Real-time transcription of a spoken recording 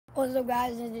Also,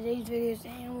 guys, in today's video, the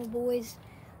Animal Boys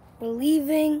were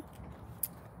leaving.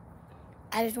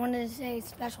 I just wanted to say a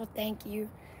special thank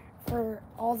you for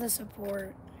all the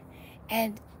support.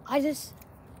 And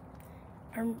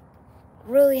I'm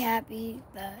really happy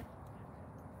that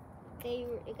they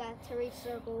got to reach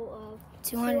their goal of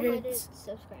 200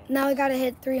 subscribers. Now we gotta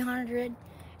hit 300,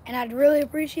 and I'd really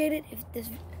appreciate it if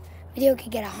this video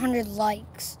could get 100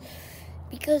 likes,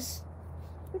 because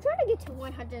we're trying to get to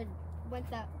 1,000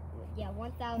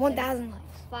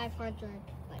 likes. 500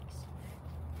 likes.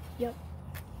 Yep.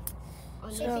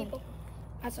 So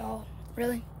that's all,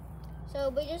 really. So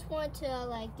we just want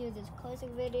to do this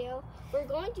closing video. We're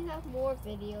going to have more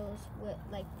videos with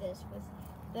this with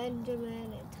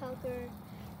Benjamin and Tucker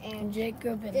and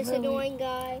Jacob and this Lily. Annoying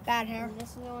guy, bad hair, and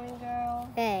this annoying girl.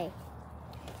 Hey.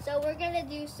 So we're gonna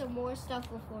do some more stuff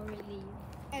before we leave.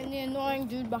 And the annoying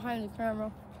dude behind the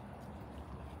camera.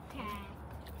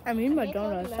 I mean my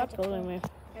donut. Stop holding me.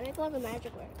 I make all the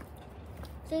magic work.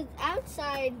 So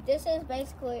outside, this is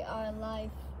basically our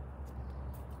life.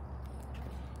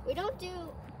 We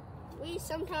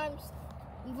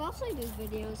mostly do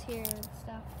videos here and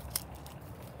stuff.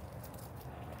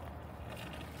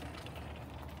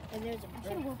 And there's a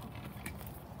brick.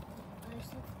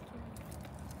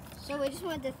 So we just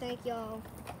wanted to thank y'all.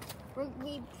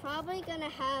 We probably gonna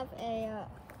have a,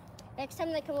 next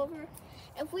time they come over,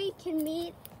 if we can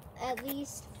meet at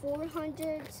least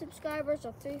 400 subscribers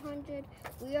or 300,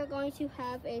 we are going to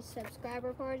have a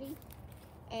subscriber party.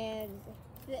 And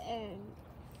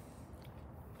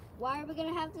why are we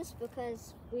gonna have this?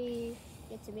 Because we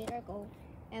get to meet our goal,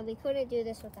 and we couldn't do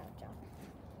this without y'all.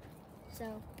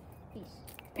 So, peace.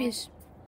 Peace.